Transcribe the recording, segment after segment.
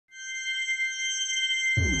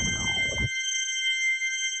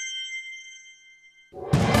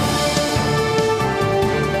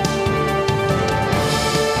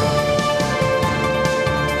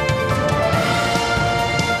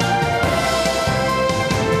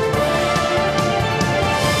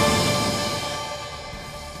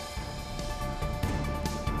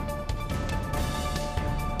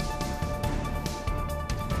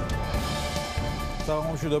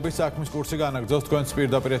მშვიდობის საქმის კურსი განაგრძობს თქვენს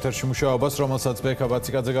პირდაპირ ეთერში მუშაობას, რომელსაც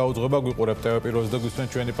ბექაბაციკაძე გაუძღვება, გვიყურებთ TV1-ზე და გვისმენთ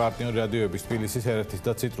ჩვენი პარტნიორი რადიოების თბილისის ერეთის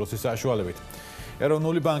და ციტრუსის საშუალებით.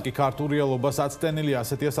 ეროვნული ბანკი ქართულ რეალობას აწტენილი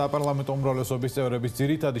ასეთია საპარლამენტო უმრავლესობის წევრების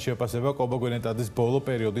ძირითადი შეფასება კობა გვენეტაძის ბოლო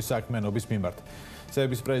პერიოდის საქმიანობის მიმართ.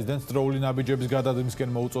 სერბიის პრეზიდენტს დროული ნაბიჯების გადადგმისკენ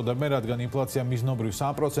მოუწოდებენ, რადგან ინფლაცია მიზნობრივ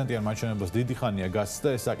 3%-იან მაჩვენებლებს დიდი ხანია გასცდა.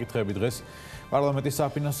 ეს საკითხები დღეს პარლამენტის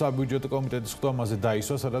საფინანსო საბიუჯეტო კომიტეტის ხდომაზე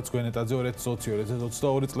დაისვა, სადაც გვენეტაძე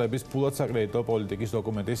 2020-2022 წლების ფულად საკრედიტო პოლიტიკის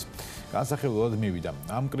დოკუმენტის განსახილველად მივიდა.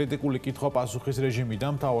 ამ კრიტიკული კითხვა პასუხის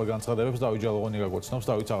რეჟიმიდან მთავარ განცხადებებს დავით ჟალაღონი გაგოცნობს.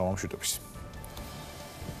 დავით, საღამო მშვიდობის.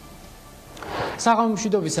 საღამო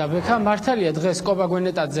მშვიდობისა, ბექა. მართალია დღეს კობა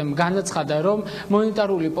გვენეტაძემ განაცხადა, რომ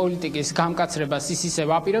მონეტარული პოლიტიკის გამკაცრებას ის ისევ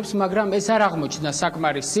აპირებს, მაგრამ ეს არ აღმოჩნდა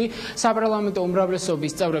საკმარისი საპარლამენტო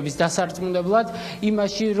უმრავლესობის წევრების დასარწმუნებლად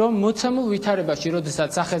იმაში, რომ მოცემულ ვითარებაში, როდესაც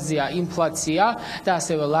სახეზია ინფლაცია და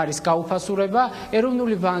ასევე ლარის გაუფასურება,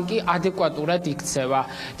 ეროვნული ბანკი ადეკვატურად იქცევა.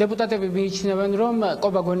 დეპუტატები მიიჩნევენ, რომ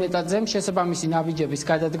კობა გვენეტაძემ შესაბამისი ნაბიჯების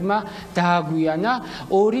გადადგმა დააგვიანა.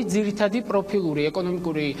 ორი ძირითადი პროფილური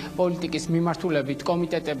ეკონომიკური პოლიტიკის მიმართულებით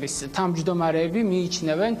კომიტეტების თავმჯდომარეები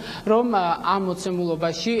მიიჩნევენ, რომ ამ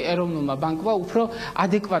მოცემულობაში ეროვნულმა ბანკმა უფრო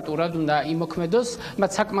ადეკვატურად უნდა იმოქმედოს.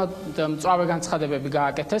 მათ საკმაოდ მწვავე განცხადებები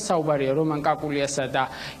გააკეთეს, საუბარია რომან კაკულიასა და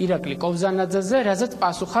ირაკლი კობზანაძეზე, რაზეც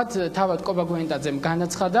პასუხად თავად კობა გვენეტაძემ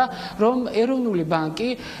განაცხადა, რომ ეროვნული ბანკი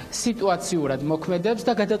სიტუაციურად მოქმედებს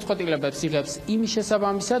და გადაწყვეტილებებს იღებს იმის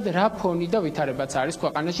შესაბამისად, რა ფონი და ვითარებაც არის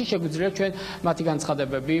ქვეყანაში. შეგვიძლია ჩვენ მათი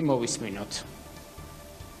განცხადებები მოვისმინოთ.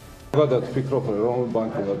 გადად ვფიქრობ, რომ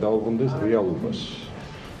ბანკი უნდა დაუბრუნდეს რეალობას.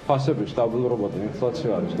 ფასების სტაბილურობა და ინფლაცია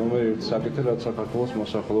არის ნომერი 1 საკითხი, რაც საქართველოს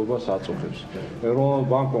მოსახლეობას აწუხებს. ეროვნულ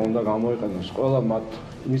ბანკმა უნდა გამოიყენოს ყველა მათ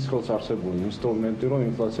მის ხელს არსებული ინსტრუმენტი, რომ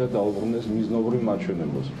ინფლაცია დაუბრუნდეს მიზნობრივ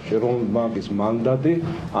მაჩვენებლებს. ეროვნული ბანკის მანდატი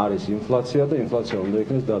არის ინფლაცია და ინფლაცია უნდა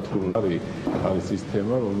იქნეს დათქმული. არის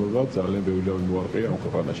სისტემა, რომელსაც ძალიან ბევრი რამე მოარყია ამ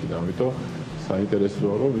ქვეყანაში და ამიტომ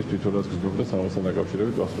საინტერესოა, რომ ის თვითონაც გრძნობდა სამასთან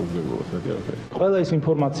დაკავშირებით პასუხისმგებლობას. ყველა ის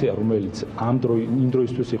ინფორმაცია, რომელიც იმ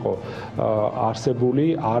დროისთვის იყო არსებული,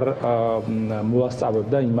 არ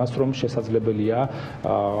მოასწავებდა იმას, რომ შესაძლებელია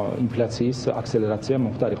ინფლაციის აქსელერაცია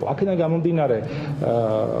მომხდარიყო. აქედან გამომდინარე,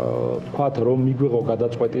 ვთქვათ, რომ მიგვიღო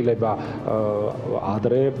გადაწყვეტილება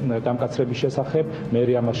ადრე გამკაცრების შესახებ, მე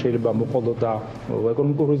ამას შეიძლება მოყოლოდა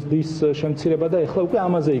ეკონომიკური ზრდის შემცირება და ეხლა უკვე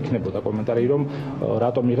ამაზე იქნებოდა კომენტარი, რომ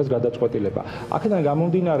რატომ იღეს გადაწყვეტილება. აქედან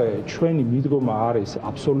გამომდინარე, ჩვენი მიდგომა არის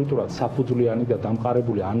აბსოლუტურად საფუძვლიანი და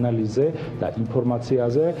დამყარებული ანალიზე და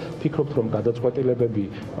ინფორმაციაზე. ვფიქრობთ, რომ გადაწყვეტილებები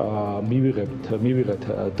მივიღეთ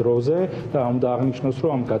დროზე და უნდა აღნიშნოს,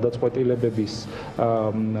 რომ ამ გადაწყვეტილებების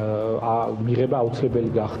მიღება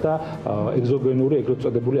აუცილებელი გახდა ეგზოგენური, ეგრეთ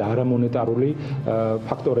წოდებული არამონეტარული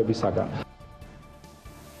ფაქტორებისაგან.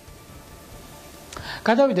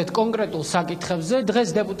 გადავიდეთ კონკრეტულ საკითხებზე. დღეს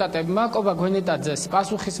დეპუტატებმა კობა გვენეტაძეს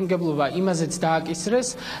პასუხისმგებლობა იმაზეც დააკისრეს,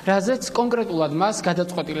 რაზეც კონკრეტულად მას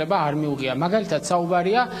გადაწყვეტილება არ მიუღია. მაგალითად,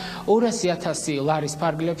 საუბარია 200,000 ლარის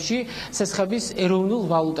ფარგლებში სესხების ეროვნულ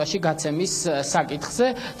ვალუტაში გაცემის საკითხზე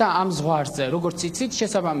და ამ ზღვარზე. როგორც იცით,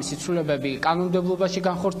 შესაბამისი ცვლილებები კანონმდებლობაში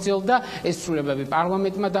განხორციელდა, ეს ცვლილებები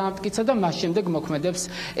პარლამენტმა დაამტკიცა და მას შემდეგ მოქმედებს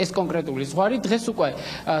ეს კონკრეტული ზღვარი. დღეს უკვე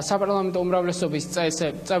საპარლამენტო უმრავლესობის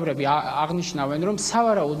წევრები აღნიშნავენ, რომ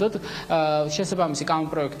სავარაუდოდ შესაბამისი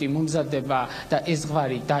კანონპროექტი მომზადდება და ეს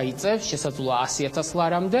ზღვარი დაიწევს, შესაძლოა 100,000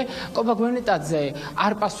 ლარამდე. კობა გვენეტაძე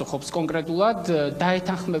არ პასუხობს კონკრეტულად,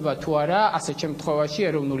 დაეთანხმება თუ არა ასეთ შემთხვევაში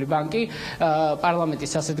ეროვნული ბანკი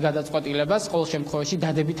პარლამენტის ასეთ გადაწყვეტილებას ყოველ შემთხვევაში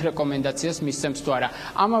დადებით რეკომენდაციას მისცემს თუ არა.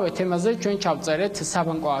 ამავე თემაზე ჩვენ ჩავწერეთ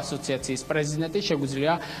საბანკო ასოციაციის პრეზიდენტის,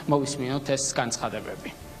 შეგვიძლია მოვისმინოთ ეს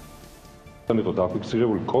განცხადებები. იყო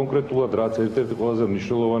დაფიქსირებული კონკრეტულად, რაც ერთ-ერთი ყველაზე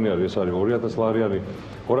მნიშვნელოვანი არის, ეს არის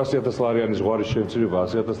 200,000 ლარიანი ზღვარის შემცირება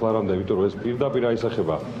 100,000 ლარამდე, იმიტომ რომ ეს პირდაპირ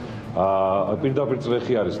აისახება პირდაპირ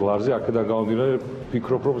წრეხი არის ლარზე. აქედან გამომდინარე,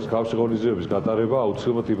 ვფიქრობ, რომ გავსი ღონისძიების გატარება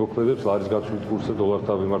აუცილებლად იმოქმედებს ლარის გაცვლის კურსზე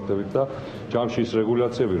დოლართან მიმართებით და ჯამში ის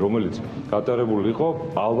რეგულაციები, რომელიც გატარებული იყო,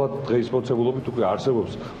 ალბათ დღეის მოცემულობით უკვე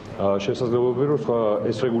არსებობს შესაძლებლობები, რომ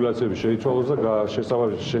ეს რეგულაციები შეიცვალოს და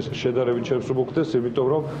შედარებით შემსუბუქდეს, იმიტომ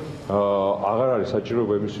რომ აღარ არის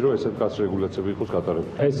საჭიროება იმისი, რომ ესეთ კაც რეგულაციები იყოს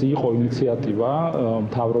გატარებული. ეს იყო ინიციატივა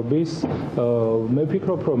მთავრობის. მე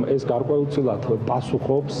ვფიქრობ, რომ ეს გარკვეულწილად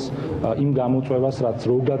პასუხობს იმ გამოწვევას, რაც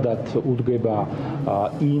ზოგადად უდგება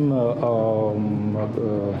იმ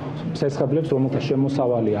ცეცხლებს, რომელთა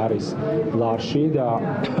შემოსავალი არის ლარში და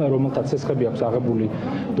რომელთა ცეცხლები აქვს აღებული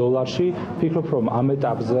დოლარში, ვფიქრობ, რომ ამ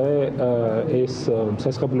ეტაპზე ეს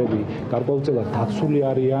ცეცხლები გარკვეულწილად დაცული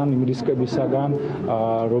არიან იმ რისკებისაგან,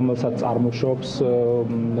 რომელსაც წარმოშობს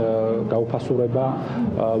გაუფასურება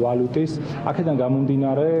ვალუტის. აქედან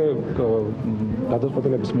გამომდინარე,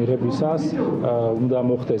 გადაწყვეტილების მიღებისას უნდა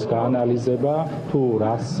მოხდეს გაანალიზება, თუ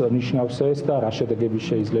რას ნიშნავს ეს და რა შედეგები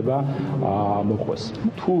შეიძლება მოხდეს.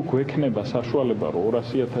 თუ გვექნება საშუალება, რომ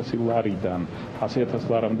 200,000 ლარიდან 100,000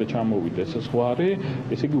 ლარამდე ჩამოვიდეს ზღვარი,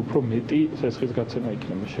 ესე იგი უფრო მეტი ცეცხლის გაცემა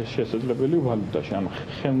იქნება შესაძლებელი ვალუტაში. ანუ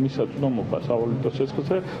ხელმისაწვდომობა სავალუტო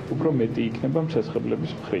ცეცხლზე უფრო მეტი იქნება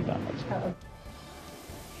მცეცხლების მხრიდანაც.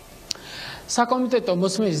 საკომიტეტო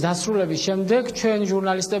მოსმენის დასრულების შემდეგ ჩვენ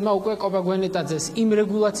ჟურნალისტებმა უკვე კობა გვენეტაძეს იმ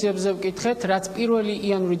რეგულაციებზე ვკითხეთ, რაც 1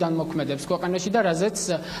 იანვრიდან მოქმედებს ქვეყანაში და რაზეც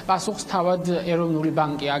პასუხს თავად ეროვნული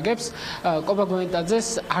ბანკი აგებს. კობა გვენეტაძეს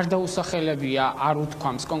არ დაუსახელებია, არ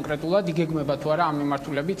უთქვამს კონკრეტულად, იგეგმება თუ არა ამ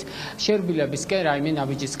მიმართულებით შერბილებისკენ რაიმე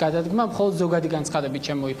ნაბიჯის გადადგმა, მხოლოდ ზოგადი განცხადებით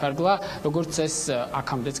შემოიფარგლა, როგორც ეს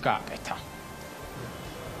აქამდეც გააკეთა.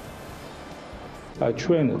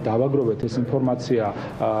 ჩვენ დავაგროვეთ ეს ინფორმაცია,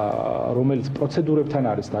 რომელიც პროცედურებთან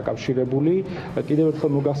არის დაკავშირებული. კიდევ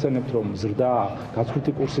ერთხელ მოგახსენებთ, რომ ზრდა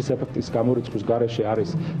გაცვლითი კურსის ეფექტის გამორიცხვის გარეშე არის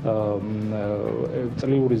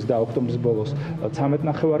წლიური ზრდა ოქტომბრის ბოლოს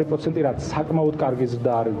 13.9%, რაც საკმაოდ კარგი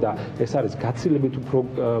ზრდა არის და ეს არის გაცილებით უფრო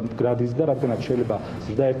მდგრადი ზრდა, რადგანაც შეიძლება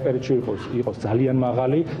ზრდა ერთ პერიოდში იყოს ძალიან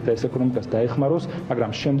მაღალი და ეს ეკონომიკას დაეხმაროს,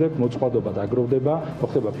 მაგრამ შემდეგ მოწყვლადობა დაგროვდება,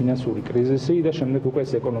 მოხდება ფინანსური კრიზისი და შემდეგ უკვე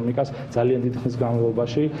ეს ეკონომიკას ძალიან დიდ ხნის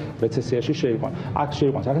განმავლობაში რეცესიაში შეიყვანს. აქ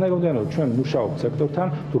შეიყვანს. აქ ნაგებია, ჩვენ მუშაობთ სექტორთან,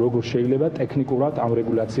 თუ როგორ შეიძლება ტექნიკურად ამ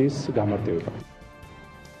რეგულაციის გამარტივება.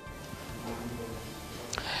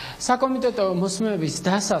 საკომიტეტო მოსმენების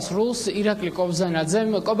დასასრულს ირაკლი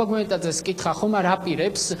კობზანაძემ კობა გვენეტაძეს კითხა, ხომ არ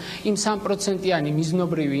აპირებს იმ 3%-იანი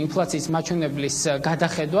მიზნობრივი ინფლაციის მაჩვენებლის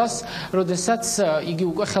გადახედვას, როდესაც იგი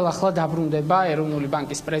უკვე ხელახლა დაბრუნდება, ეროვნული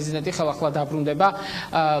ბანკის პრეზიდენტი ხელახლა დაბრუნდება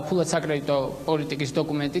ფულად საკრედიტო პოლიტიკის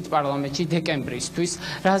დოკუმენტით პარლამენტში დეკემბრისთვის,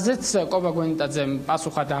 რაზეც კობა გვენეტაძემ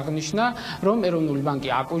პასუხად აღნიშნა, რომ ეროვნული ბანკი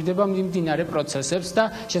აკვირდება მიმდინარე პროცესებს და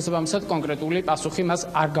შესაბამისად კონკრეტული პასუხი მას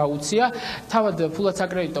არ გაუწია. თავად ფულად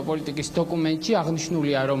საკრედიტო პოლიტიკის დოკუმენტში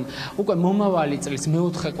აღნიშნულია, რომ უკვე მომავალი წლის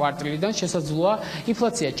მეოთხე კვარტლიდან შესაძლოა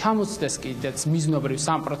ინფლაცია ჩამოწდეს კიდეც მიზნობრივ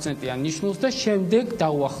 3%-იან ნიშნულს და შემდეგ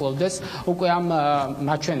დაუახლოვდეს უკვე ამ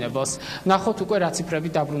მაჩვენებელს. ნახოთ უკვე რა ციფრები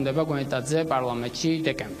დაბრუნდება გვენეტაძე პარლამენტში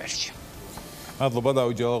დეკემბერში. მადლობა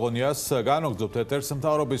დავით ჯალაღონიას. განვაგრძობთ ეთერს.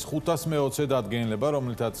 მთავრობის 520 დადგენილება,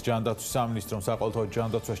 რომელთაც ჯანდაცვის სამინისტრომ საყოველთაოდ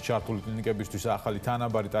ჯანდაცვაში ჩართული კლინიკებისთვის ახალი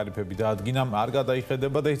თანაბარი ტარიფები დაადგინა, არ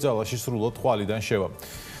გადაიხედება და ის ძალაში სრულად თვალიდან შევა.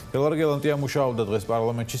 დელარ გელანტია მუშაობდა დღეს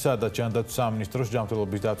პარლამენტში, სადაც ჯანდაცვის სამინისტროს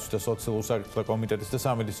ჯანმრთელობის დაცვის და სოციალური საკითხთა კომიტეტის და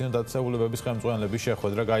სამედიცინო დაწესებულებების ხელმძღვანელების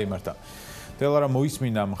შეხვედრა გაიმართა. დელარა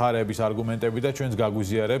მოისმინა მხარეების არგუმენტები და ჩვენს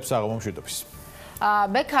გაგვიზიარებს აღმომშვიდობის.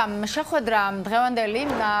 ბექამ შეხვედრა დღევანდელი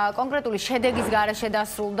კონკრეტული შედეგის გარეშე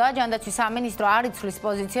დასრულდა. ჯანდაცვის სამინისტრო არ იცვლის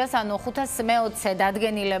პოზიციას, ანუ 520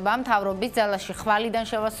 დადგენილება მთავრობის ძალაში ხვალიდან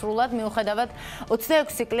შევა სრულად, მიუხედავად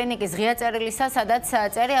 26 კლინიკის ღია წერილისა, სადაც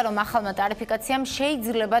წერია, რომ ახალმა ტარიფიკაციამ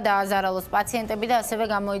შეიძლება დააზარალოს პაციენტები და ასევე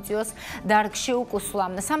გამოიწვიოს დარგში უკუსვლა.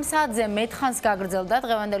 3 საათზე მეტხანს გაგრძელდა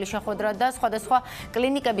დღევანდელი შეხვედრა და სხვადასხვა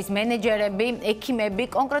კლინიკების მენეჯერები, ექიმები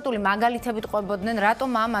კონკრეტული მაგალითებით ყვებოდნენ, რატომ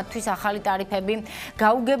ამათთვის ახალი ტარიფები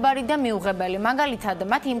გაუგებარი და მიუღებელი. მაგალითად,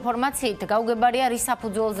 მათ ინფორმაციით გაუგებარია რის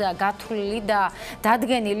საფუძველზეა გათვლილი და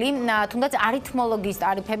დადგენილი თუნდაც არითმოლოგიის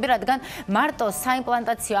ტარიფები, რადგან მარტო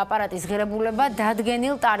საიმპლანტაციო აპარატის ღირებულება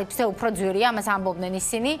დადგენილ ტარიფზე უფრო ძვირია, ამას ამბობდნენ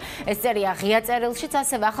ისინი. ეს წერია ღია წერილშიც,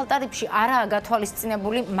 ასევე ახალ ტარიფში არაა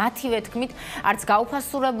გათვალისწინებული მათივე თქმით, არც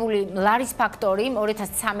გაუფასურებული ლარის ფაქტორი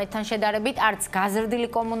 2013-თან შედარებით, არც გაზრდილი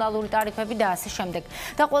კომუნალური ტარიფები და ასე შემდეგ.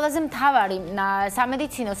 და ყველაზე მთავარი,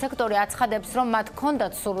 სამედიცინო სექტორი აცხადებს, რომ მათ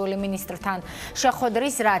ჰქონდათ სურვილი მინისტრთან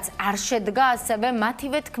შეხვედრის, რაც არ შედგა, ასევე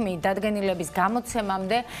მათივე თქმით დადგენილების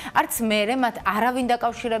გამოცემამდე არც მერე მათ არავინ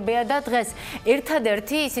დაკავშირებია და დღეს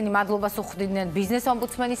ერთადერთი ისინი მადლობას უხდიდნენ ბიზნეს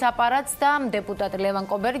ომბუდსმენის აპარატს და დეპუტატ ლევან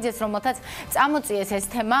კობერიძეს, რომელთაც წამოწიეს ეს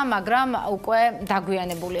თემა, მაგრამ უკვე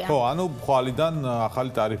დაგვიანებულია. ხო, ანუ ხვალიდან ახალი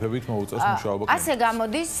ტარიფებით მოუწევს მუშაობა. ასე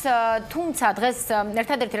გამოდის, თუმცა დღეს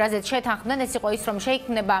ერთადერთი რაზეც შეთანხმდნენ, ეს იყო ის, რომ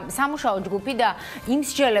შეიქმნება სამუშაო ჯგუფი და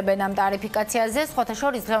იმსჯელებენ ამ ტარიფიკაციას სიტუაციაზე. სხვათა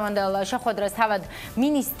შორის დღევანდელ შეხვედრას თავად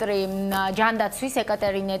მინისტრი ჯანდაცვის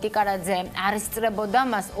ეკატერინე ტიკარაძე არ ესწრებოდა,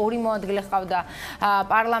 მას 2 მოადგილე ჰყავდა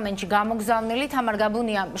პარლამენტში გამოგზავნილი. თამარ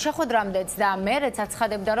გაბუნია შეხვედრამდეც და მერეც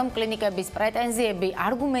აცხადებდა, რომ კლინიკების პრეტენზიები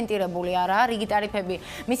არგუმენტირებული არაა. რიგი ტარიფები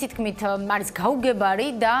მისი თქმით არის გაუგებარი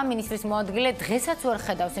და მინისტრის მოადგილე დღესაც ვერ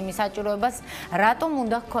ხედავს იმის საჭიროებას, რატომ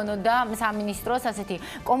უნდა ჰქონოდა სამინისტროს ასეთი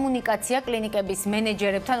კომუნიკაცია კლინიკების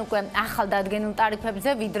მენეჯერებთან უკვე ახალ დადგენილ ტარიფებზე,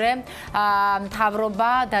 ვიდრე მთავრობა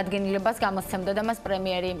დადგენილებას გამოსცემდა და მას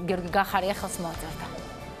პრემიერი გიორგი გახარია ხელს მოაწერდა.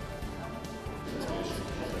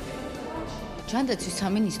 ჯანდაცვის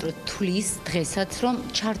სამინისტრო თვლის დღესაც, რომ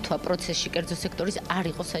ჩართვა პროცესში კერძო სექტორის არ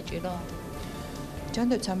იყო საჭირო.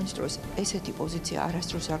 ჯანდაცვის სამინისტროს ესეთი პოზიცია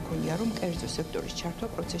არასდროს არ ქონია, რომ კერძო სექტორის ჩართვა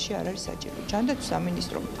პროცესში არ არის საჭირო. ჯანდაცვის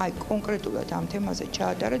სამინისტრომ აი კონკრეტულად ამ თემაზე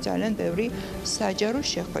ჩაატარა ძალიან ბევრი საჯარო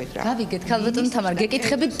შეხვედრა. გავიგეთ, ქალბატონი თამარ,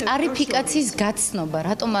 გეკითხებით ტარიფიკაციის გაცნობა,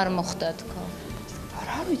 რატომ არ მოხდა თქო?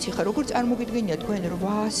 არ ვიცი ხა, როგორ წარმოგიდგენია თქვენ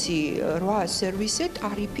 800 სერვისზე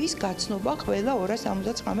ტარიფის გაცნობა ყველა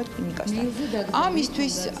 279 კლინიკასთან.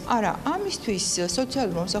 ამისთვის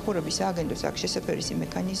სოციალური მომსახურების სააგენტოს აქვს შესაფერისი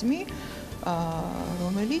მექანიზმი,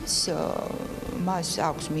 რომელიც მას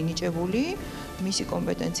აქვს მინიჭებული მისი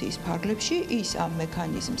კომპეტენციის ფარგლებში, ის ამ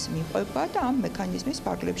მექანიზმს მიყვება და ამ მექანიზმის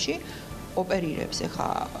ფარგლებში ოპერირებს. ეხა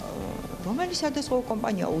რომელი სადაზღვევო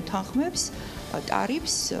კომპანია უთანხმებს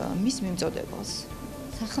ტარიფს მის მიმწოდებელს?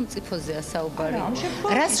 სახელმწიფოზეა საუბარი.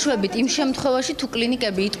 რას შვებით იმ შემთხვევაში თუ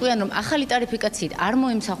კლინიკები იტყვიან, რომ ახალი ტარიფიკაციით არ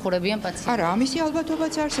მოემსახურებიან პაციენტებს? არა, ამისი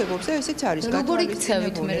ალბათობაც არსებობს და ესეც არის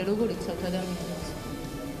გათვალისწინებული. როგორ იქცევთ ადამიანებს?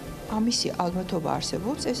 ამისი ალბათობა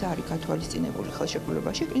არსებობს, ეს არის გათვალისწინებული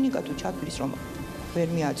ხელშეკრულებაში. კლინიკა თუ ჩათვლის, რომ ვერ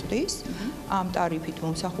მიაწვდის ამ ტარიფით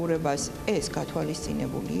მომსახურებას, ეს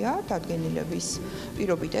გათვალისწინებულია დადგენილების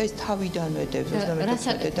პირობით და ეს თავიდანვე დევს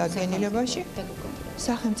 21 დადგენილებაში.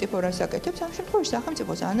 სახელმწიფო რას აკეთებს? ამ შემთხვევაში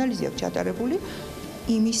სახელმწიფოს ანალიზი აქვს ჩატარებული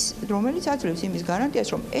იმის, რომელიც აძლევს იმის გარანტიას,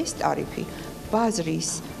 რომ ეს ტარიფი ბაზრის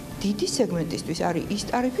დიდი სეგმენტისთვის არის ის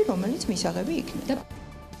ტარიფი, რომელიც მისაღები იქნება.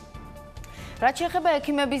 რაც შეეხება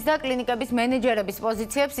ექიმების და კლინიკების მენეჯერების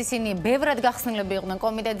პოზიციებს, ისინი ბევრად გახსნილები იყვნენ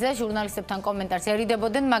კომიტეტზე, ჟურნალისტებთან კომენტარს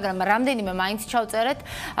ერიდებოდნენ, მაგრამ რამდენიმე მაინც ჩავწერეთ.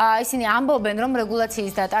 ისინი ამბობენ, რომ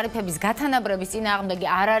რეგულაციის და ტარიფების გათანაბრების წინააღმდეგი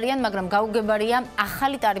არ არიან, მაგრამ გაუგებარია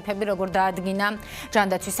ახალი ტარიფები როგორ დაადგინა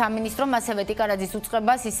ჯანდაცვის სამინისტრომ, ასევე ტიკარაძის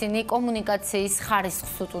უწყებას ისინი კომუნიკაციის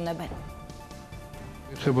ხარისხს უწუნებენ.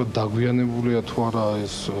 ეხება დაგვიანებულია თუ არა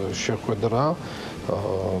ეს შეხვედრა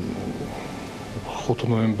 5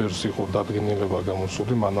 ნოემბერს იყო დადგენილება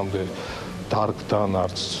გამოსული, მანამდე დარგთან,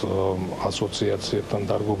 არც ასოციაციებთან,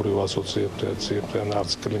 დარგობრივ ასოციაციებთან,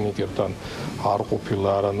 არც კლინიკებთან არ ყოფილა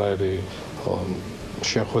არანაირი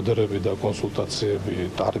შეხვედრები და კონსულტაციები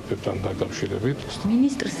ტარიფებთან დაკავშირებით.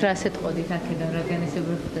 მინისტრს რას ეთყოდით აქედან, რადგან ესე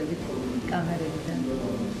ვერ ხვდებით კამერებიდან?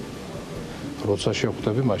 როცა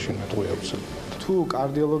შეხვდები, მაშინ მეტყვი აუცილებლად. თუ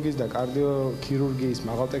კარდიოლოგიის და კარდიოქირურგიის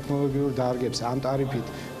მაღალტექნოლოგიურ დარგებს ამ ტარიფით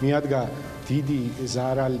მიადგა დიდი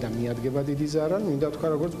ზარალი და მიადგება დიდი ზარალი, მინდა თქვა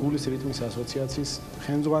როგორც გულის რიტმის ასოციაციის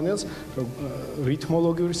ხელმძღვანელს, რომ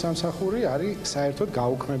რითმოლოგიური სამსახური არის საერთოდ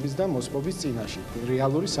გაუქმების და მოსპობის წინაშე,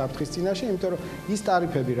 რეალური საფრთხის წინაშე, იმიტომ რომ ის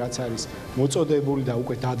ტარიფები რაც არის მოწოდებული და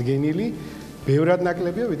უკვე დადგენილი, ბევრად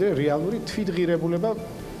ნაკლებია, ვიდრე რეალური თვითღირებულება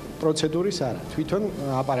პროცედურის არა, თვითონ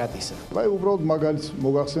აპარატისა. აი უბრალოდ მაგალითს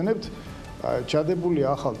მოგახსენებთ, ჩადებული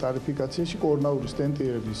ახალ ტარიფიკაციაში კორონავირის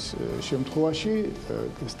სტენტირების შემთხვევაში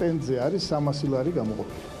სტენტზე არის 300 ლარი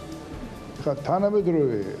გამოყოფილი. ხა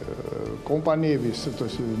თანამედროვე კომპანიების,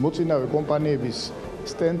 მოწინავე კომპანიების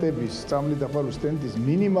სტენტების, წამლი დაფარული სტენტის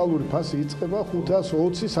მინიმალური ფასი იწყება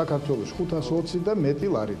 520 საქართველოში, 520 და მეტი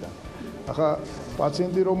ლარიდან. ახლა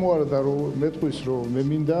პაციენტი რომ მოარა და რომ მეტყვის რომ მე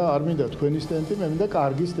მინდა, არ მინდა თქვენი სტენტი, მე მინდა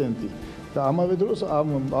კარგი სტენტი. და ამავე დროს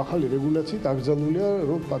ამ ახალი რეგულაციით აკრძალულია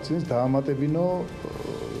რომ პაციენტს დაამატებინო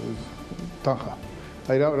თანხა.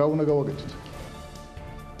 აი რა უნდა გავაკეთოთ?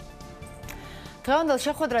 დღევანდელ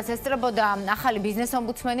შეხვედრას ესწრებოდა ახალი ბიზნეს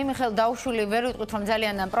ომბუდსმენი მიხეილ დაუშვილი. ვერ ვიტყვით, რომ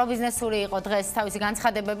ძალიან პრობიზნესური იყო დღეს თავისი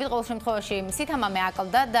განცხადებები. ყოველ შემთხვევაში სითამამე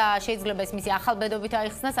აკლდა და შეიძლება ეს მისი ახალბედობით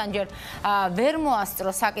აიხსნას, ანჯერ ვერ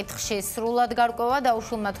მოასწრო საკითხში სრულად გარკვევა.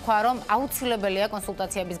 დაუშვილმა თქვა, რომ აუცილებელია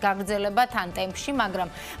კონსულტაციების გაგრძელება თან ტემპში, მაგრამ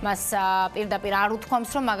მას პირდაპირ არ უთქვამს,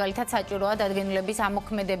 რომ მაგალითად საჭიროა დადგენილების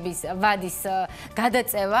ამოქმედების ვადის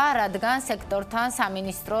გადაწევა, რადგან სექტორთან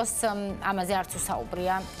სამინისტროს ამაზე არც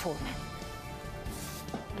უსაუბრია თურმე.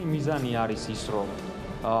 მიზანი არის ის, რომ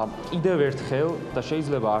კიდევ ერთხელ და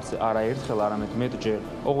შეიძლება არა ერთხელ, არამედ მეტჯერ,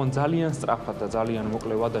 ოღონ ძალიან სწრაფად და ძალიან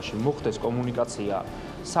მოკლე ვადაში მოხდეს კომუნიკაცია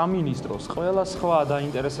სამინისტროს ყველა სხვა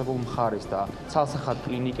დაინტერესებულ მხარეს და ცალსახად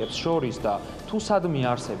კლინიკებს შორის და თუ სადმე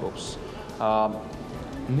არსებობს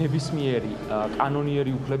ნებისმიერი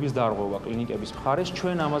კანონიერი უფლების დარღვევა კლინიკების მხარეს,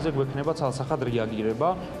 ჩვენ ამაზე გვექნება ცალსახად რეაგირება,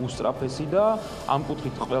 უსწრაფესი და ამ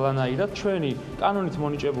კუთხით ყველანაირად ჩვენი კანონით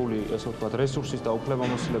მონიჭებული, ესე ვთქვათ, რესურსის და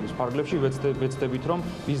უფლებამოსილების ფარგლებში ვეცდებით, რომ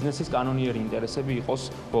ბიზნესის კანონიერი ინტერესები იყოს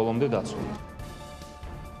ბოლომდე დაცული.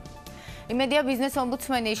 იმედია ბიზნეს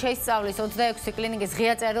ომბუდსმენი შეისწავლის 26 კლინიკის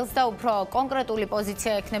ღია წერილს და უფრო კონკრეტული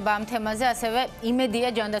პოზიცია ექნება ამ თემაზე, ასევე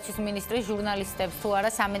იმედია ჯანდაცვის მინისტრის ჟურნალისტებს თუ არა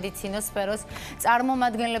სამედიცინო სფეროს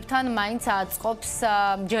წარმომადგენლებთან მაინც აწყობს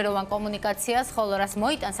ჯეროვან კომუნიკაციას, ხოლო რას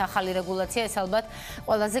მოიტანს ახალი რეგულაცია, ეს ალბათ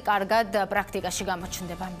ყველაზე კარგად პრაქტიკაში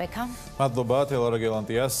გამოჩნდება. ბექა. მადლობა თელარა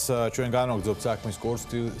გელანტიას. ჩვენ განვაგრძობთ საქმის კურსს.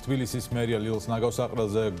 თბილისის მერია ლილოს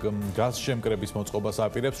ნაგავსაყრელზე გაზშემკრების მოწყობას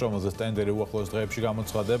აპირებს, რომელზეც ტენდერი უახლოეს დღეებში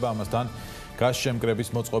გამოცხადება. ამასთან გაზშემკრების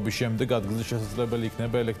მოწყობის შემდეგ ადგილზე შესაძლებელი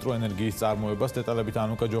იქნება ელექტროენერგიის წარმოებას. დეტალებით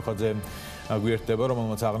ანუკა ჯოხაძე გვიერთდება,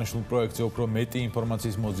 რომელმაც აღნიშნულ პროექტზე უფრო მეტი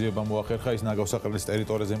ინფორმაციის მოძიება მოახერხა. ის ნაგავსაყრელის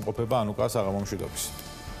ტერიტორიაზე იმყოფება. ანუკა, საღამო მშვიდობის.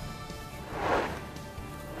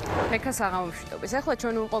 მეკა საღამოშვიდობის. ახლა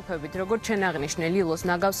ჩვენ ვიმყოფებით, როგორც ჩვენ აღნიშნე ლილოს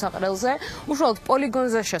ნაგავსაყრელზე, უშუალოდ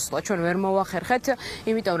პოლიგონზე შესვლა ჩვენ ვერ მოვახერხეთ,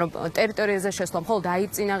 იმიტომ რომ ტერიტორიაზე შესვლა მხოლოდ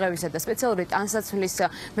აიწინაღებისა და სპეციალური ტანსაცმლის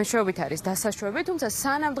მეშვეობით არის დასაშვები, თუმცა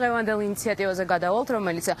სანამ დღევანდელ ინიციატივაზე გადავალთ,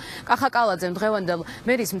 რომელიც კახაკალაძემ დღევანდელ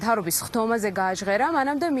მერის მთავრობის ხდომაზე გააჟღერა,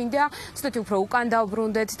 მანამდე მინდა ცოტათი უფრო უკან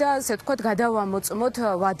დავბრუნდეთ და ასე ვთქვათ, გადავამოწმოთ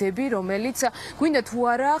ვადები, რომელიც გვინდა თუ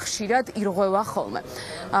არა ხშირად ირღვევა ხოლმე.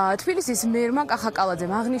 თბილისის მერმა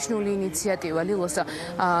კახაკალაძემ აღნიშნული ინიციატივა ლილოს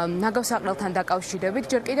ნაგავსაყრელთან დაკავშირებით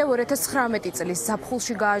ჯერ კიდევ 2019 წლის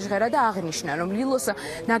ზაფხულში გააჟღერა და აღნიშნა, რომ ლილოს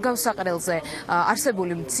ნაგავსაყრელზე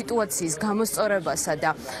არსებული სიტუაციის გამოსწორებასა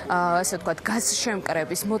და ასე ვთქვათ,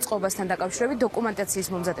 გაზშემკრების მოწყობასთან დაკავშირებით დოკუმენტაციის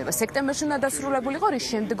მომზადება სექტემბერში უნდა დასრულებულიყო, რის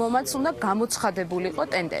შემდგომაც უნდა გამოცხადებულიყო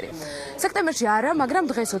ტენდერი. სექტემბერში არა, მაგრამ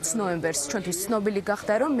დღეს 20 ნოემბერს ჩვენთვის ცნობილი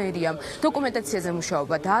გახდა, რომ მერიამ დოკუმენტაციაზე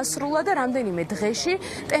მუშაობა დაასრულა და რამდენიმე დღეში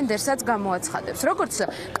ტენდერსაც გამოაცხადებს. როგორც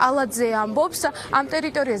კალაძე ამბობს, ამ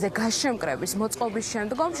ტერიტორიაზე გაზშემკრების მოწყობის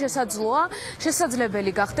შემდგომ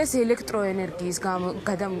შესაძლებელი გახდეს ელექტროენერგიის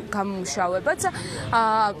გამომუშავებაც.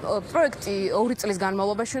 პროექტი 2 წლის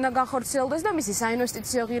განმავლობაში უნდა განხორციელდეს და მისი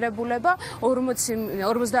საინვესტიციო ღირებულება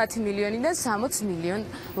 50 მილიონიდან 60 მილიონ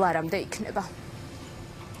ლარამდე იქნება.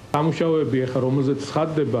 გამუშავები ახლა რომელზეც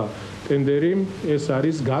ცხადდება ტენდერი, ეს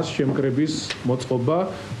არის გაზშემკრების მოწყობა.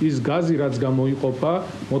 ის გაზი, რაც გამოიყოფა,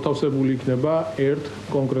 მოთავსებული იქნება ერთ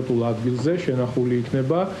კონკრეტულ ადგილზე, შენახული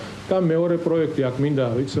იქნება და მეორე პროექტი აქ მინდა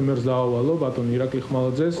ვიცე-მერს დავავალო ბატონ ირაკლი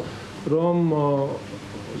ხმალაძეს, რომ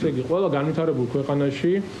ესე იგი ყველა განვითარებულ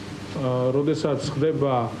ქვეყანაში როდესაც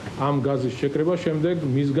ხდება ამ გაზის შეკრება, შემდეგ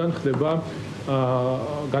მისგან ხდება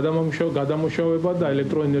გადამუშავება და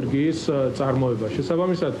ელექტროენერგიის წარმოება.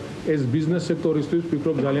 შესაბამისად, ეს ბიზნეს სექტორისთვის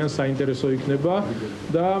ვფიქრობ ძალიან საინტერესო იქნება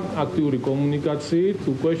და აქტიური კომუნიკაციით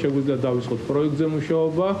უკვე შეგვიძლია დავისხოთ პროექტზე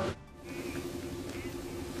მუშაობა.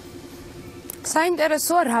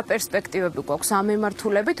 საინტერესოა რა პერსპექტივები გვაქვს ამ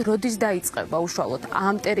მემართულებით, როდის დაიწყება უშუალოდ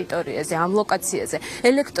ამ ტერიტორიაზე, ამ ლოკაციაზე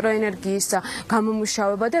ელექტროენერგიის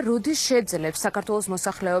გამომუშავება და როდის შეძლებს საქართველოს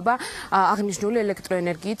მოსახლეობა აღნიშნული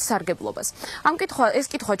ელექტროენერგიით სარგებლობას. ეს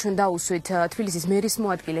კითხვა ჩვენ დაუსვით თბილისის მერის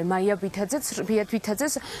მოადგილე მაია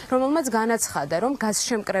ვითაძეს, რომელმაც განაცხადა, რომ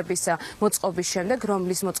გაზშემკრების მოწყობის შემდეგ,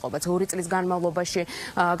 რომლის მოწყობაც 2 წლის განმავლობაში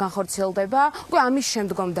განხორციელდება, უკვე ამის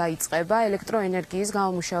შემდგომ დაიწყება ელექტროენერგიის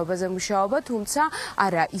გამომუშავებაზე მუშაობა, თუმცა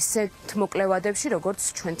არა ისეთ მოკლევადებში, როგორც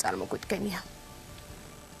ჩვენ წარმოგვიდგენია.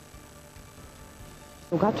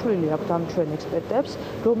 გათვლილი აქვს ამ ჩვენ ექსპერტებს,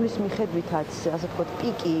 რომლის მიხედვითაც, ასე ვთქვათ,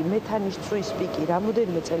 პიკი, მეთანის წვის პიკი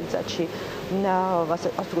რამოდენიმე წელიწადში, ასე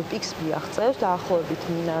ვთქვათ, პიკს მიაღწევს დაახლოებით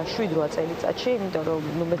 7-8 წელიწადში, იმიტომ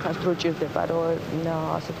რომ მეთანს დრო ჭირდება, რომ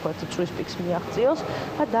ასე ვთქვათ, წვის პიკს მიაღწიოს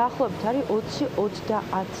და დაახლოებით არის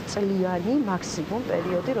 20-30 წლიანი მაქსიმუმ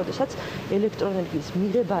პერიოდი, როდესაც ელექტროენერგიის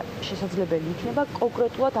მიღება შესაძლებელი იქნება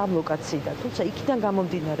კონკრეტულად ამ ლოკაციიდან. თუმცა იქიდან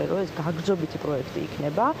გამომდინარე, რომ ეს გაგრძობითი პროექტი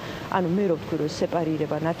იქნება, ანუ მე რო ვთქვი, რომ ეს სეპარირება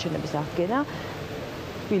ნარჩენების აღდგენა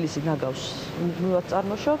თბილისი ნაგავს მუდმივად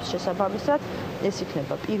წარმოშობს, შესაბამისად ეს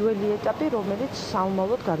იქნება პირველი ეტაპი, რომელიც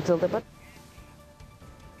საომალოდ გაგრძელდება.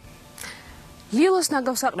 ლილოს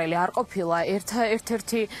ნაგავსაყრელი არ ყოფილა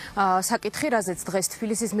ერთ-ერთი საკითხი, რაზეც დღეს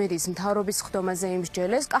თბილისის მერის მთავრობის ხდომაზე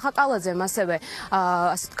იმსჯელეს. კახაკალაძემ ასევე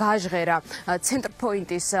გააჟღერა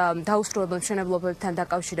ცენტრ-პოინტის დაუსრულებელ მშენებლობებთან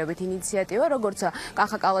დაკავშირებით ინიციატივა, როგორც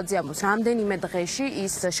კახაკალაძე ამბობს, რამდენიმე დღეში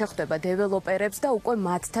ის შეხვდება დეველოპერებს და უკვე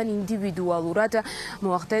მათთან ინდივიდუალურად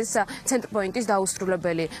მოახდენს ცენტრ-პოინტის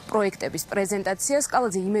დაუსრულებელი პროექტების პრეზენტაციას.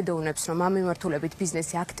 კალაძე იმედოვნებს, რომ ამ მიმართულებით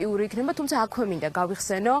ბიზნესი აქტიური იქნება, თუმცა აქვე მინდა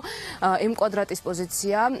გავიხსენო, ემკვადრა კვადრატის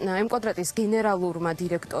პოზიცია, M კვადრატის გენერალურმა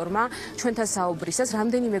დირექტორმა ჩვენთან საუბრისას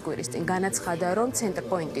რამდენიმე კვირის წინ განაცხადა, რომ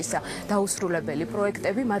ცენტრპოინტის დაუსრულებელი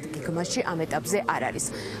პროექტები მათ გეგმაში ამ ეტაპზე არ არის.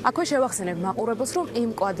 აქვე შევახსენებ მაყურებელს, რომ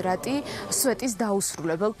M კვადრატი სვეტის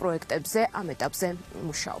დაუსრულებელ პროექტებზე ამ ეტაპზე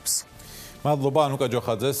მუშაობს. მადლობა ანუკა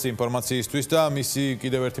ჯოხაძეს ინფორმაციისთვის და მისი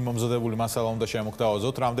კიდევ ერთი მომზადებული მასალა უნდა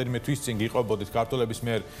შემოგთავაზოთ. რამდენიმე თვის წინ გიყვებოდით ქართველების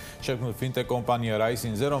მიერ შექმნილ ფინტექ კომპანია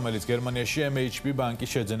რაისინზე, რომელიც გერმანიაში MHP ბანკის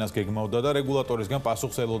შეძენას გეგმავდა და რეგულატორისგან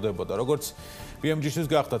პასუხს ელოდებოდა. როგორც BMG-თვის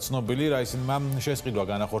გახდა ცნობილი, რაისინმა შესყიდვა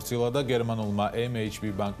განახორციელა და გერმანულმა MHP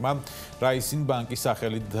ბანკმა რაისინ ბანკის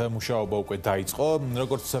სახელით მუშაობა უკვე დაიწყო.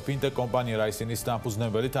 როგორც ფინტექ კომპანია რაისინის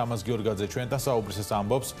დამფუძნებელი თამას გიორგაძე ჩვენთან საუბრისას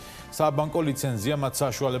ამბობს, საბანკო ლიცენზია მათ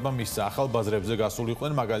საშუალება მისცა ახალ ბაზრებზე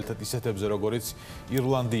გასულიყვნენ, მაგალითად ისეთებზე, როგორიც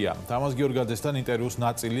ირლანდია. თამას გიორგაძესთან ინტერვიუს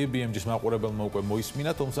ნაწილი BMG-ის მაყურებელმა უკვე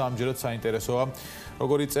მოისმინა, თუმცა ამჯერად საინტერესოა,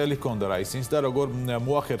 როგორი წელი ჰქონდა რაისინს და როგორ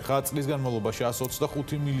მოახერხა წლის განმავლობაში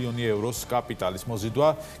 125 მილიონი ევროს კაპიტალის მოზიდვა.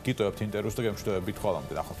 გიტოვებთ ინტერვიუს და გემშვიდობებით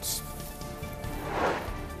ხოლმე ნახავთ.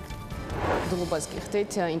 დულობას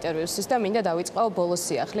გიხდით ინტერვიუსის და მინდა დავიწყო ბოლოს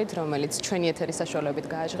სიახლით, რომელიც ჩვენი ეთერის საშუალებით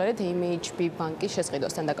გააჟღერეთ MHP ბანკის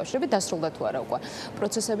შესყიდვასთან დაკავშირებით დასრულდა თუ არა უკვე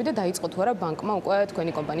პროცესები და დაიწყო თუ არა ბანკმა უკვე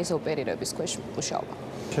თქვენი კომპანიის ოპერირების ქვეშ მუშაობა.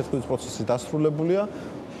 შესყიდვის პროცესი დასრულებულია.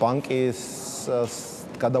 ბანკის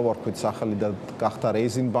გადავარქვით სახელი და გახდა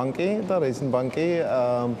რეიზინ ბანკი და რეიზინ ბანკი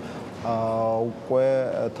უკვე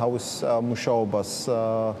თავის მუშაობას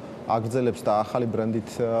აგრძელებს და ახალი ბრენდით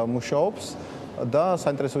მუშაობს. და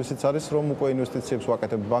საინტერესო ისიც არის, რომ უკვე ინვესტიციებს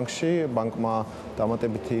ვაკეთებთ ბანკში. ბანკმა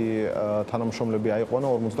დამატებითი თანამშრომლები აიყვანა,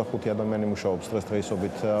 45 ადამიანი მუშაობს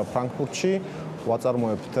დღესდღეობით ფრანკფურტში.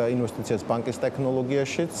 ვაწარმოებთ ინვესტიციას ბანკის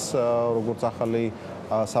ტექნოლოგიაშიც, როგორც ახალი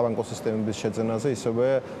საბანკო სისტემების შეძენაზე, ისევე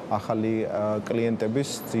ახალი კლიენტების,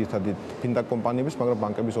 ძირითადად ფინტექ კომპანიების, მაგრამ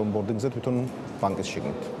ბანკების ონბორდინგზე თვითონ ბანკის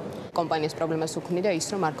შიგნით. კომპანიის პრობლემას უქმნიდა ის,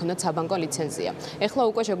 რომ არ ქონდათ საბანკო ლიცენზია. ეხლა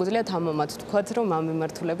უკვე შეგვიძლია თამამად თქვათ, რომ ამ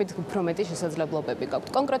მიმართულებით უფრო მეტი შესაძლებლობები გაქვთ.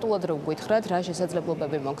 კონკრეტულად რო გითხრათ, რა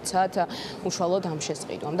შესაძლებლობები მოგცათ უშუალოდ ამ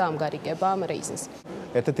შესყიდვამ და ამ გარიგებამ რეიზინს.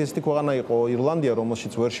 ერთ-ერთი ისეთი ქვეყანა იყო ირლანდია,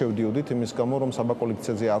 რომელშიც ვერ შევდიოდით იმის გამო, რომ საბანკო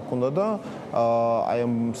ლიცენზია არ ქონდა და აი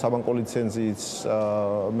ამ საბანკო ლიცენზიის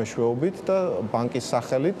მეშვეობით და ბანკის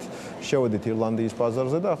სახელით შევედით ირლანდიის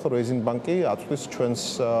ბაზარზე და ახლა რეიზინ ბანკი აწვდის ჩვენს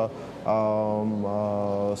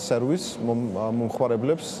სერვისს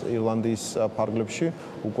მომხმარებლებს ირლანდიის ფარგლებში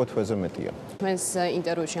უკვე თვეზე მეტია. ჩვენს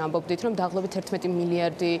ინტერვიუში ამბობდით, რომ დაახლოებით 11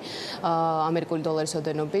 მილიარდი ამერიკული დოლარის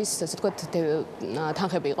ოდენობის, ასე ვთქვათ,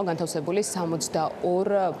 თანხები იყო განთავსებული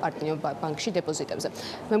 62 პარტნიორ ბანკში დეპოზიტებზე.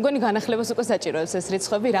 მე მგონი განახლებას უკვე საჭიროებს ეს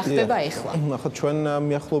რიცხვები, რა ხდება ეხლა? ახლა ჩვენ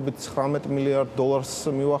მიახლოებით 19 მილიარდ დოლარს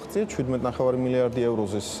მივახციეთ, 17.5 მილიარდი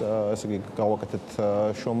ევროზის, ესე იგი გავაკეთეთ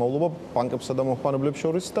შუამავლობა ბანკებსა და მომხმარებლებს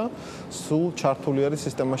შორის და სულ ჩართული არის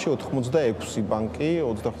სისტემაში 86 ბანკი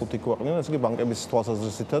 25 ქვეყნიდან, ესე იგი ბანკების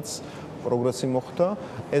თვალსაზრისითაც პროგრესი მოხდა.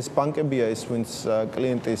 ეს ბანკებია ის, ვინც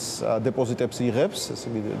კლიენტის დეპოზიტებს იღებს, ესე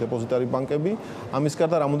იგი დეპოზიტარი ბანკები. ამის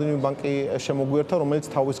გარდა რამოდენიმე ბანკი შემოგვიერთდა, რომელიც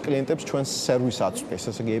თავის კლიენტებს ჩვენს სერვისს აწვდის,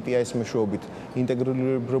 ესე იგი API-ის მეშვეობით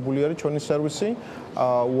ინტეგრირებული არის ჩვენი სერვისი.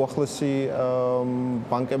 უახლესი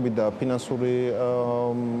ბანკები და ფინანსური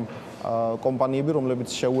კომპანიები, რომლებიც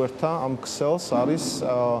შეუერთდა ამ ქსელს, არის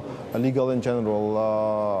Legal & General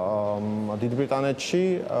დიდ ბრიტანეთში,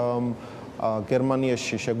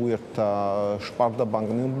 გერმანიაში შეგვიერთდა შპარდა ბანკ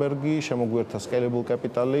ნიურნბერგი, შემოგვიერთდა Scalable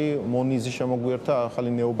Capital-ი, მონიზი შემოგვიერთდა ახალი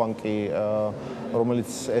ნეობანკი, რომელიც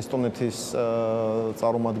ესტონეთის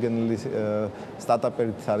წარმომადგენელი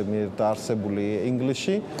სტარტაპერით არის დაარსებული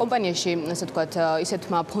ინგლისში. კომპანიაში, ასე ვთქვათ,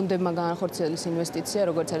 ისეთმა ფონდებმა განახორციელეს ინვესტიცია,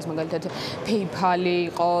 როგორც არის მაგალითად PayPal-ი,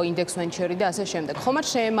 იყო Index Venture-ი და ასე შემდეგ. ხომ არ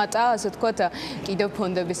შეემატა, ასე ვთქვათ, კიდევ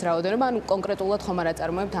ფონდების რაოდენობა, ანუ კონკრეტულად ხომ არ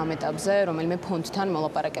აწარმოებთ ამ ეტაპზე რომელიმე ფონდთან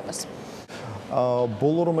მოლაპარაკებას?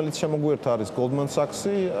 ბოლო რომელიც შემოგვიერთდა არის Goldman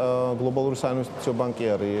Sachs-ი, გლობალური საინვესტიციო ბანკი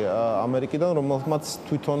არის ამერიკიდან, რომელმაც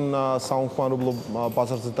თვითონ საუმხმარებლო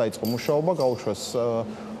ბაზარზე დაიწყო მუშაობა, გაუშვეს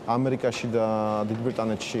ამერიკაში და დიდ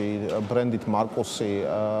ბრიტანეთში ბრენდით მარკოსი,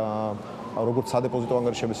 როგორც სადეპოზიტო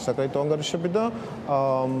ანგარიშები, საკრედიტო ანგარიშები და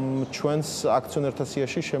ჩვენს აქციონერთა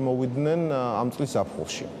სიაში შემოვიდნენ ამ წლის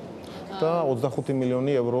ზაფხულში. და 25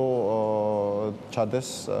 მილიონი ევრო ჩადეს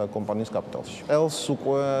კომპანიის კაპიტალში. ელს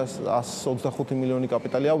უკვე 125 მილიონი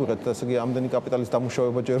კაპიტალი ავიღეთ, ესე იგი ამდენი კაპიტალის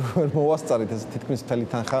დამუშავება ჯერ ვერ მოვასწარით, ეს თითქმის მთელი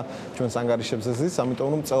თანხა ჩვენს ანგარიშებზე ზის, ამიტომ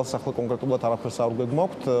რომ წელს ახლა კონკრეტულად არაფერს არ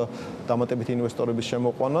გვგმოქვთ დამატებითი ინვესტორების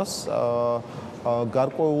შემოყვანას.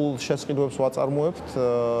 გარკვეულ შესყიდვებს ვაწარმოებთ,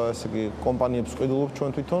 ესე იგი კომპანიებს ვყიდულობთ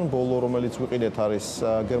ჩვენ თვითონ, ბოლო რომელიც ვიყიდეთ არის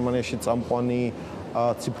გერმანიაში წამყვანი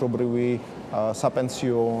ციფრობრივი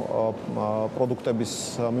sapensio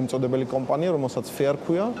produktების მიმწოდებელი კომპანია, რომელსაც Fair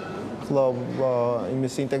ქვია. ახლა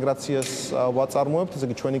იმის ინტეგრაციას ვაწარმოებთ, ესე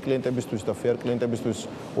იგი ჩვენი კლიენტებისთვის და fair კლიენტებისთვის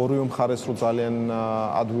ორივე მხარეს რო ძალიან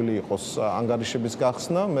ადვილი იყოს ანგარიშების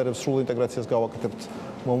გახსნა, მე სრულ ინტეგრაციას გავაკეთებთ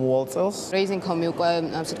მომავალ წელს. Raising.com უკვე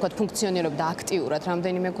ასე ვთქვათ ფუნქციონირებდა აქტიურად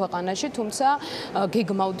რამდენიმე ქვეყანაში, თუმცა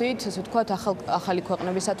გეგმავდით ასე ვთქვათ ახალი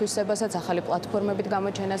ქვეყნებისათვისებასაც, ახალი პლატფორმებით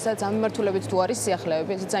გამოჩენასაც, ამ მიმართულებით თუ არის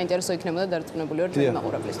სიახლეები, ესეც საინტერესო იქნებოდა დარწმუნებული ვარ ჩვენი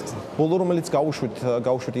მაყურებლისთვის. ბოლო რომელიც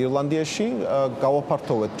გავუშვით ირლანდიაში,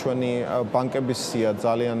 გავაფართოვეთ ჩვენი ბანკების სია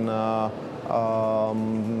ძალიან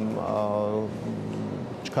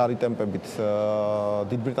ჩქარი ტემპებით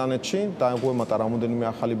დიდ ბრიტანეთში დაგვემატა რამოდენიმე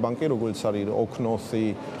ახალი ბანკი, როგორც არის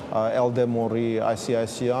Oaknothi, Eldemore,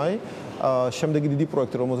 ICICI. შემდეგი დიდი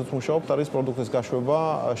პროექტი, რომელზეც მუშაობთ, არის პროდუქტის გაშვება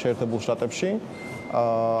შეერთებულ შტატებში.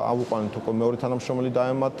 ავუყვანეთ უკვე მეორე თანამშრომელი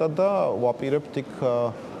დაემატა და ვაპირებთ იქ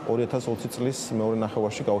 2020 წლის მეორე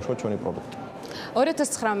ნახევარში გავუშვა ჩვენი პროდუქტი.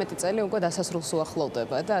 2019 წელი უკვე დასასრულს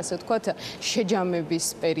უახლოვდება და ასე ვთქვათ შეჯამების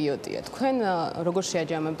პერიოდია. თქვენ როგორ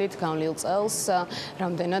შეაჯამებდით გავლილ წელს,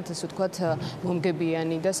 რამდენად ასე ვთქვათ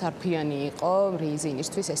მომგებიანი და სარფიანი იყო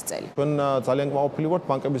რეიზინისთვის ეს წელი? თქვენ ძალიან კმაყოფილი ვართ,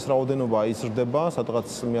 ბანკების რაოდენობა იზრდება, სადღაც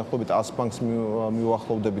მიახლოებით 100 ბანკს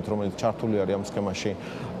მივახლოვდებით, რომელიც ჩართული არის ამ სქემაში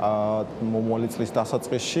მომავალი წლის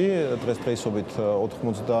დასაწყისში, დღესდღეობით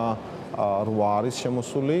 88 არის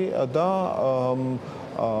შემოსული და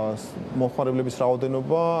მომხმარებლების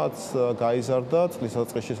რაოდენობაც გაიზარდა, წლის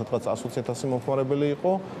დასაწყისში სადღაც 120,000 მომხმარებელი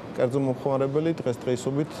იყო, კერძო მომხმარებელი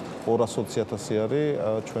დღესდღეობით 220,000 არის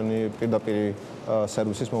ჩვენი პირდაპირ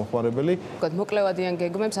სერვისის მომხმარებელი. მოკლევადიან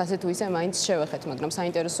გეგმებს ასე თუ ისე მაინც შევეხეთ, მაგრამ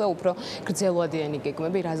საინტერესოა უფრო გრძელვადიანი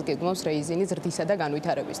გეგმები, რას გეგმავს რეიზინი ზრდისა და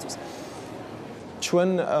განვითარებისთვის. ჩვენ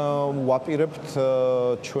ვაპირებთ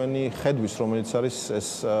ჩვენი ხედვის, რომელიც არის ეს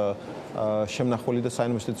შემნახველი და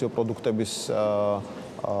საინვესტიციო პროდუქტების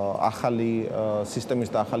ახალი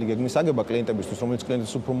სისტემის და ახალი გეგმის აგება კლიენტებისთვის, რომელიც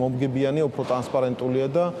კლიენტის უფრო მომგებიანია, უფრო ტრანსპარენტულია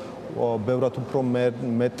და ბევრად უფრო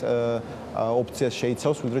მეტ ოპციას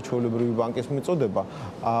შეიცავს, ვიდრე ჩვეულებრივი ბანკის მიწოდება.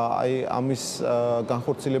 აი ამის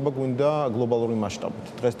განხორციელება გვინდა გლობალური მასშტაბით.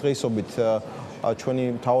 დღესდღეობით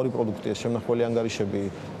ჩვენი მთავარი პროდუქტია შემნახველი ანგარიშები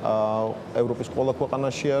ევროპის ყველა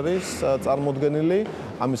ქვეყანაში არის წარმოდგენილი.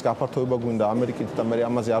 ამის გაფართოება გვინდა ამერიკით და მე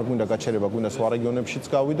ამაზე არ გვინდა გაჩერება, გვინდა სხვა რეგიონებშიც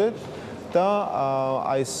გავიდეთ და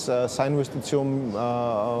აი ეს საინვესტიციო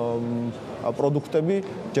პროდუქტები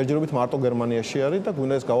ჯერჯერობით მარტო გერმანიაში არის და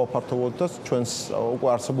გვინდა ეს გავაფართოვოთ და ჩვენს უკვე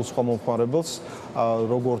არსებულ სხვა მომხმარებელს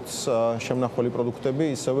როგორც შემნახველი პროდუქტები,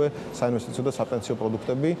 ისევე საინვესტიციო და საპენსიო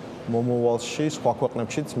პროდუქტები მომავალში სხვა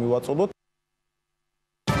ქვეყნებშიც მივაწოდოთ.